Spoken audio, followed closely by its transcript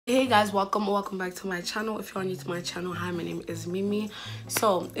Hey guys, welcome back to my channel. If you're new to my channel, hi, my name is Mimi.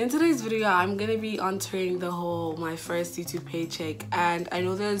 So in today's video I'm gonna be answering the whole my first YouTube paycheck, and I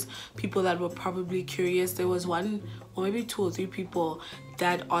know there's people that were probably curious. There was one or maybe two or three people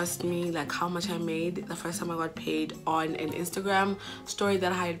that asked me like how much I made the first time I got paid on an Instagram story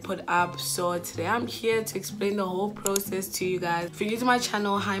that I had put up. So today I'm here to explain the whole process to you guys. If you're new to my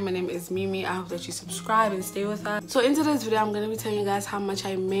channel, hi, my name is Mimi. I hope that you subscribe and stay with us. So in today's video I'm going to be telling you guys how much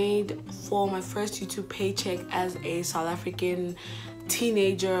I made for my first YouTube paycheck as a South African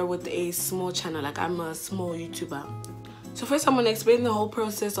teenager with a small channel. Like, I'm a small YouTuber. So first I'm going to explain the whole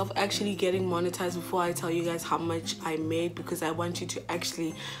process of actually getting monetized before I tell you guys how much I made, because I want you to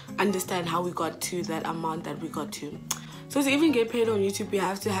actually understand how we got to that amount that we got to. So to even get paid on YouTube, you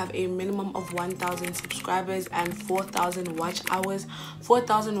have to have a minimum of 1,000 subscribers and 4,000 watch hours.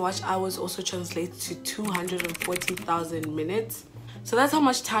 4,000 watch hours also translates to 240,000 minutes. So that's how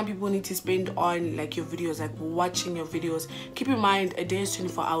much time people need to spend on like your videos, like watching your videos. Keep in mind, a day is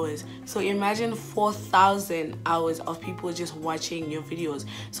 24 hours. So imagine 4,000 hours of people just watching your videos.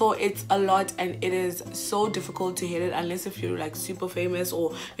 So it's a lot, and it is so difficult to hit it unless if you're like super famous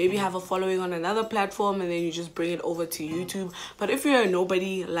or maybe have a following on another platform and then you just bring it over to YouTube. But if you're a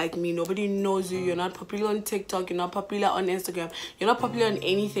nobody like me, nobody knows you, you're not popular on TikTok, you're not popular on Instagram, you're not popular on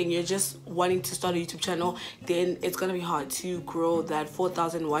anything, you're just wanting to start a YouTube channel, then it's gonna be hard to grow that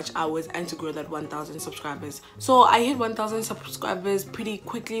 4,000 watch hours and to grow that 1,000 subscribers. So I hit 1,000 subscribers pretty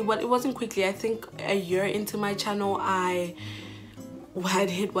quickly. Well, it wasn't quickly. I think a year into my channel I had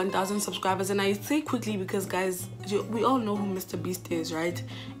hit 1,000 subscribers, and I say quickly because guys, we all know who Mr. Beast is, right?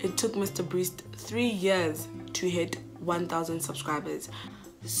 It took Mr. Beast 3 years to hit 1,000 subscribers.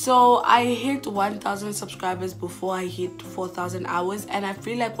 So I hit 1,000 subscribers before I hit 4,000 hours, and I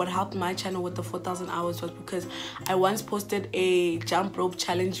feel like what helped my channel with the 4,000 hours was because I once posted a jump rope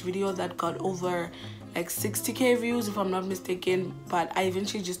challenge video that got over like 60k views if I'm not mistaken, but I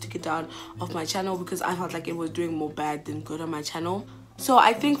eventually just took it down off my channel because I felt like it was doing more bad than good on my channel. So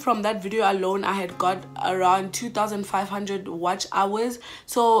I think from that video alone I had got around 2,500 watch hours.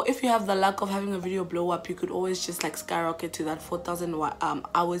 So if you have the luck of having a video blow up, you could always just like skyrocket to that 4,000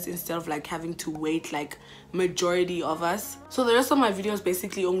 hours instead of like having to wait like majority of us. So the rest of my videos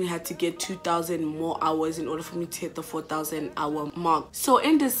basically only had to get 2,000 more hours in order for me to hit the 4,000 hour mark. So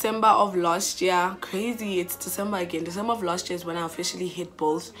in December of last year, crazy, it's December again, December of last year is when I officially hit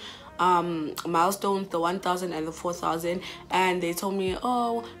both milestones, the 1,000 and the 4,000, and they told me,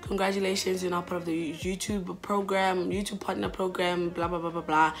 oh, congratulations, you're now part of the YouTube program, YouTube partner program, blah blah blah blah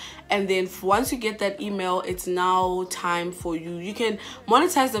blah. And then once you get that email, it's now time for you can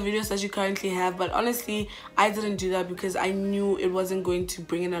monetize the videos that you currently have. But honestly, I didn't do that because I knew it wasn't going to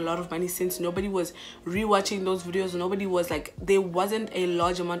bring in a lot of money, since nobody was rewatching those videos, nobody was like, there wasn't a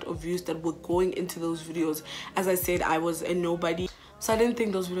large amount of views that were going into those videos. As I said, I was a nobody, so I didn't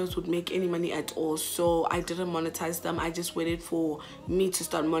think those videos would make any money at all, so I didn't monetize them. I just waited for me to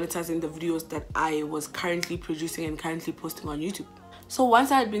start monetizing the videos that I was currently producing and currently posting on YouTube. So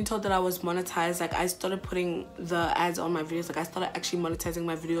once I had been told that I was monetized, like I started putting the ads on my videos, like I started actually monetizing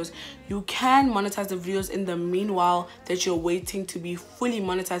my videos. You can monetize the videos in the meanwhile that you're waiting to be fully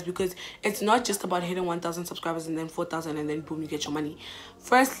monetized, because it's not just about hitting 1,000 subscribers and then 4,000 and then boom, you get your money.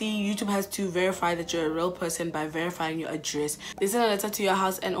 Firstly, YouTube has to verify that you're a real person by verifying your address. They send a letter to your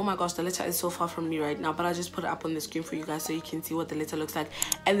house, and oh my gosh, the letter is so far from me right now, but I'll just put it up on the screen for you guys so you can see what the letter looks like.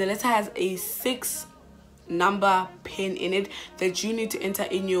 And the letter has a 6-number pin in it that you need to enter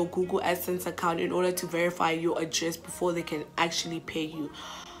in your Google AdSense account in order to verify your address before they can actually pay you.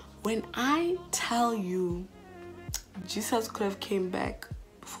 When I tell you, Jesus could have came back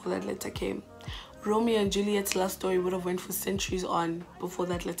before that letter came. Romeo and Juliet's love story would have went for centuries on before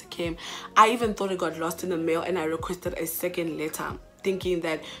that letter came. I even thought it got lost in the mail, and I requested a second letter, thinking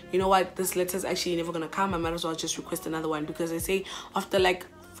that, you know what, this letter is actually never gonna come, I might as well just request another one, because they say after like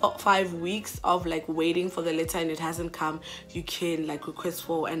 5 weeks of like waiting for the letter and it hasn't come, you can like request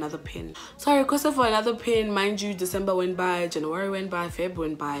for another pin. So I requested for another pin. Mind you, December went by, January went by, February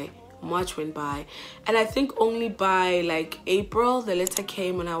went by, March went by, and I think only by like April the letter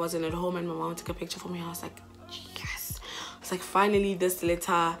came when I wasn't at home, and my mom took a picture for me. I was like, yes. I was like, finally this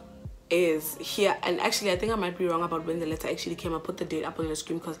letter is here. And actually I think I might be wrong about when the letter actually came. I put the date up on the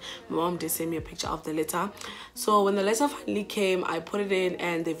screen because my mom did send me a picture of the letter. So when the letter finally came, I put it in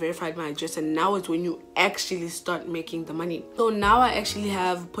and they verified my address, and now it's when you actually start making the money. So now I actually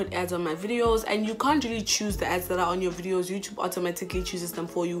have put ads on my videos, and you can't really choose the ads that are on your videos. YouTube automatically chooses them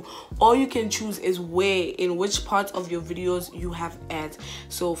for you. All you can choose is where, in which parts of your videos you have ads.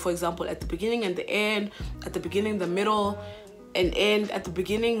 So for example, at the beginning and the end, at the beginning, the middle, an end at the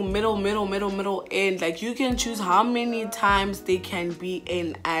beginning, middle, end. Like, you can choose how many times they can be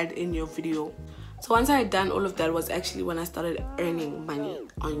an ad in your video. So once I had done all of that was actually when I started earning money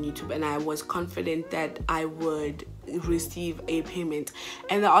on YouTube, and I was confident that I would receive a payment.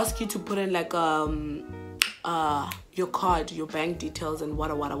 And they ask you to put in like your card, your bank details, and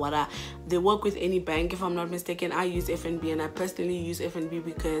wada. They work with any bank, if I'm not mistaken. I use FNB, and I personally use FNB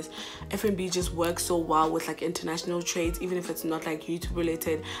because FNB just works so well with like international trades, even if it's not like YouTube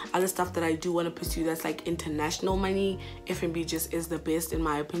related. Other stuff that I do want to pursue that's like international money, FNB just is the best in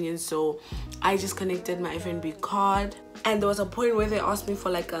my opinion. So I just connected my FNB card, and there was a point where they asked me for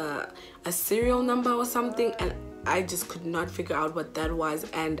like a serial number or something, and I just could not figure out what that was,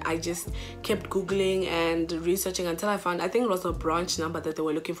 and I just kept googling and researching until I found, I think it was a branch number that they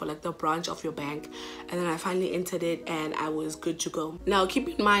were looking for, like the branch of your bank, and then I finally entered it and I was good to go. Now keep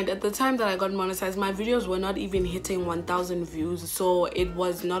in mind, at the time that I got monetized, my videos were not even hitting 1,000 views, so it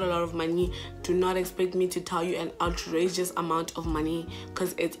was not a lot of money. Do not expect me to tell you an outrageous amount of money,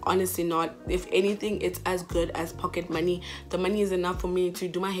 because it's honestly not. If anything, it's as good as pocket money. The money is enough for me to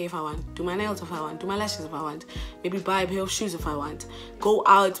do my hair if I want, do my nails if I want, do my lashes if I want, maybe buy a pair of shoes if I want, go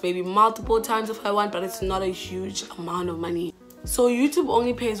out maybe multiple times if I want, but it's not a huge amount of money. So YouTube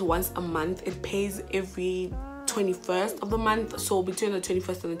only pays once a month. It pays every 21st of the month, so between the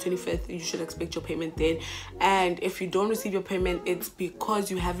 21st and the 25th you should expect your payment then. And if you don't receive your payment, it's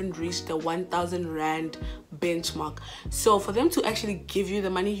because you haven't reached the 1,000 rand benchmark. So for them to actually give you the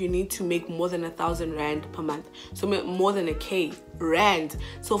money, you need to make more than 1,000 rand per month, so more than a K rand.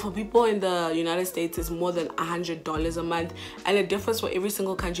 So for people in the United States, it's more than $100 a month, and it differs for every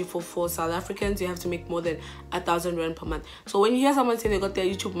single country. For South Africans, you have to make more than 1,000 rand per month. So when you hear someone say they got their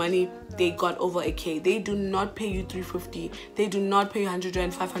YouTube money, they got over a K, they do not pay you 350, they do not pay you 100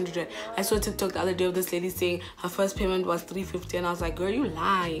 rand, 500 rand. I saw a TikTok the other day of this lady saying her first payment was 350, and I was like, girl, you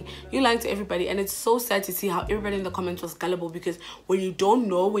lying to everybody. And it's so sad to see how everybody in the comments was gullible, because when you don't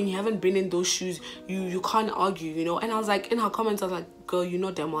know, when you haven't been in those shoes, you can't argue, you know. And I was like, in her comments, I was like, girl, you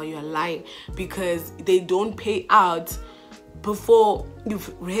know damn well you're lying, because they don't pay out before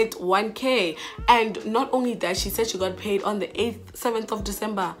you've hit 1K. And not only that, she said she got paid on the 7th of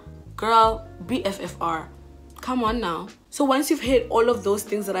December. Girl, BFFR, come on now. So once you've hit all of those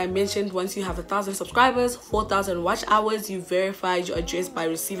things that I mentioned, once you have 1,000 subscribers, 4,000 watch hours, you've verified your address by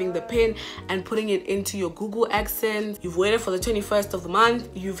receiving the pin and putting it into your Google AdSense, you've waited for the 21st of the month,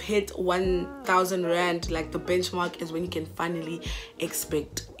 you've hit 1,000 rand, like the benchmark is when you can finally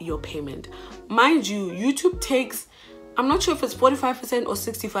expect your payment. Mind you, YouTube takes, I'm not sure if it's 45% or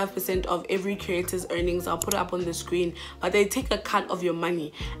 65% of every creator's earnings. I'll put it up on the screen, but they take a cut of your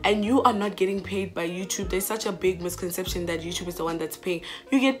money, and you are not getting paid by YouTube. There's such a big misconception that YouTube is the one that's paying.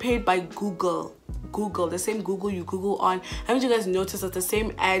 You get paid by Google, the same Google you Google on. Haven't you guys noticed that the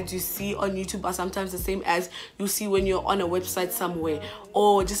same ads you see on YouTube are sometimes the same ads you see when you're on a website somewhere,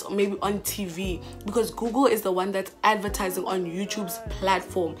 or just maybe on TV? Because Google is the one that's advertising on YouTube's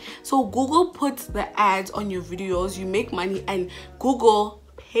platform. So Google puts the ads on your videos, you make money, and Google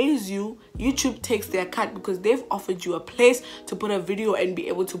pays you. YouTube takes their cut because they've offered you a place to put a video and be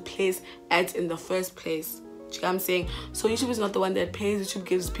able to place ads in the first place. You know what I'm saying? So YouTube is not the one that pays. YouTube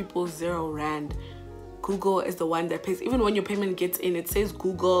gives people 0 rand. Google is the one that pays. Even when your payment gets in, it says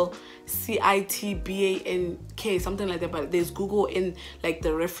Google CITBANK, something like that, but there's Google in like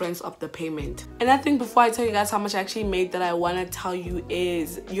the reference of the payment. And I think before I tell you guys how much I actually made, that I want to tell you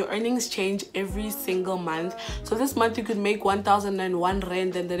is your earnings change every single month. So this month you could make 1,001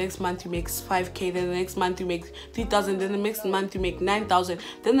 rand, then the next month you make 5K, then the next month you make 3,000, then the next month you make 9,000,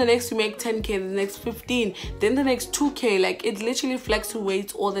 then the next you make 10K, then the next 15, then the next 2K. Like, it literally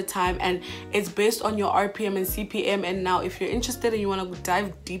fluctuates all the time, and it's based on your RPM and CPM. And now if you're interested and you want to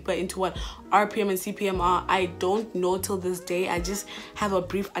dive deeper into what RPM and CPM are, I don't know till this day. I just have a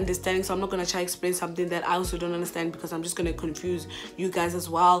brief understanding, so I'm not going to try to explain something that I also don't understand, because I'm just going to confuse you guys as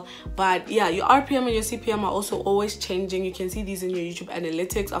well. But yeah, your RPM and your CPM are also always changing. You can see these in your YouTube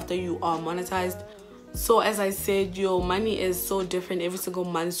analytics after you are monetized. So as I said, your money is so different every single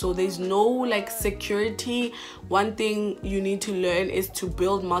month, so there's no like security. One thing you need to learn is to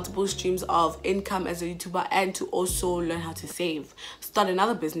build multiple streams of income as a YouTuber, and to also learn how to save, start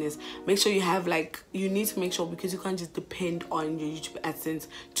another business. Make sure you have you need to make sure, because you can't just depend on your YouTube AdSense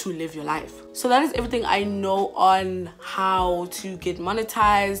to live your life. So that is everything I know on how to get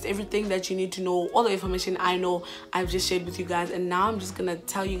monetized, everything that you need to know, all the information I know I've just shared with you guys. And now I'm just gonna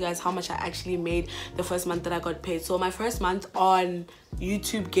tell you guys how much I actually made the first month that I got paid. So my first month on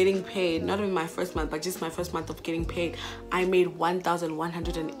YouTube getting paid, not even my first month, but just my first month of getting paid, I made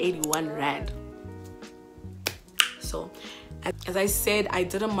 1,181 rand. So As I said, I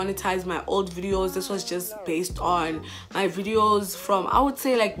didn't monetize my old videos. This was just based on my videos from, I would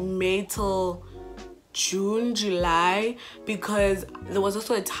say, like May till June, July, because there was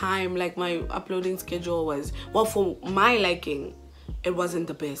also a time like my uploading schedule was, well, for my liking, it wasn't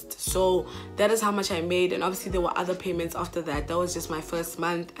the best. So that is how much I made, and obviously there were other payments after that. That was just my first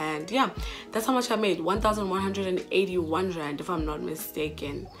month, and yeah, that's how much I made. 1,181 rand, if I'm not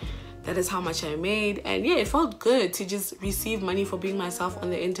mistaken. That is how much I made. And yeah, it felt good to just receive money for being myself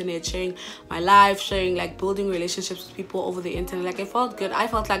on the internet, sharing my life, sharing, like, building relationships with people over the internet. Like, it felt good. I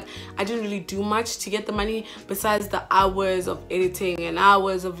felt like I didn't really do much to get the money besides the hours of editing and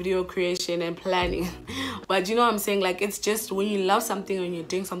hours of video creation and planning. But you know what I'm saying? Like, it's just when you love something and you're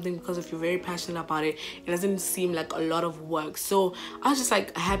doing something because if you're very passionate about it, it doesn't seem like a lot of work. So I was just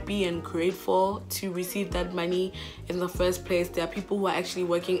like happy and grateful to receive that money in the first place. There are people who are actually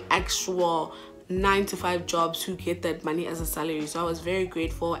working actual 9-to-5 jobs who get that money as a salary. So I was very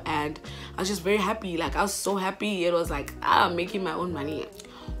grateful, and I was just very happy. Like, I was so happy. It was like, I'm making my own money.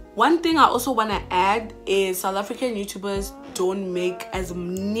 One thing I also want to add is South African YouTubers don't make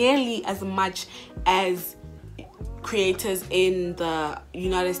nearly as much as creators in the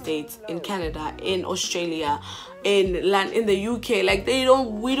United States, in Canada, in Australia, in the UK. Like,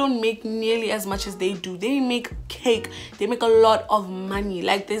 we don't make nearly as much as they do. They make cake. They make a lot of money.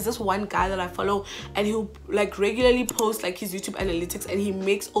 Like, there's this one guy that I follow, and he'll like regularly post like his YouTube analytics, and he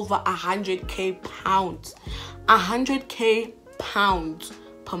makes over 100k pounds, 100k pounds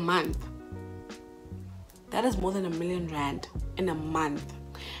per month. That is more than R1 million in a month.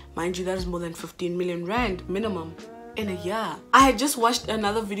 Mind you, that is more than 15 million rand minimum in a year. I had just watched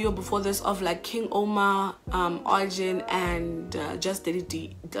another video before this of like King Omar, Origin, and Just Daddy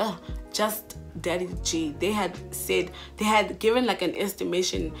G. They had said, they had given like an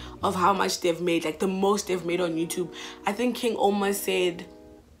estimation of how much they've made, like the most they've made on YouTube. I think King Omar said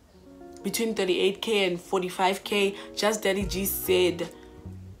between 38k and 45k. Just Daddy G said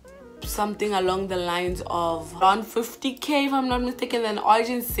something along the lines of around 50k, if I'm not mistaken. Then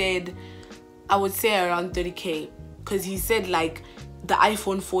Origin said, I would say around 30k, because he said like the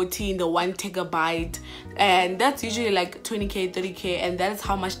iPhone 14, the 1 gigabyte, and that's usually like 20k, 30k, and that is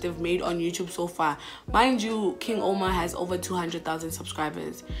how much they've made on YouTube so far. Mind you, King Omar has over 200,000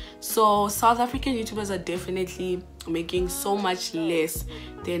 subscribers. So South African YouTubers are definitely making so much less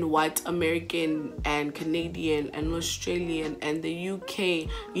than what American and Canadian and Australian and the UK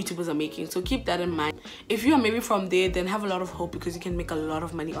YouTubers are making. So keep that in mind. If you are maybe from there, then have a lot of hope, because you can make a lot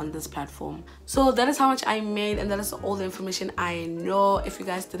of money on this platform. So that is how much I made, and that is all the information I know. If you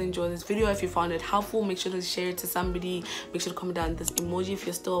guys did enjoy this video, if you found it helpful, make sure to share it to somebody. Make sure to comment down this emoji if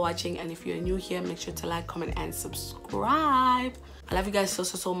you're still watching, and if you're new here, make sure to like, comment, and subscribe. I love you guys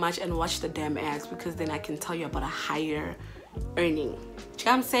so much, and watch the damn ads, because then I can tell you about a higher earning. You know what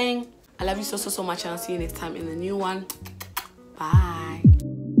I'm saying? I love you so much, and I'll see you next time in the new one. Bye.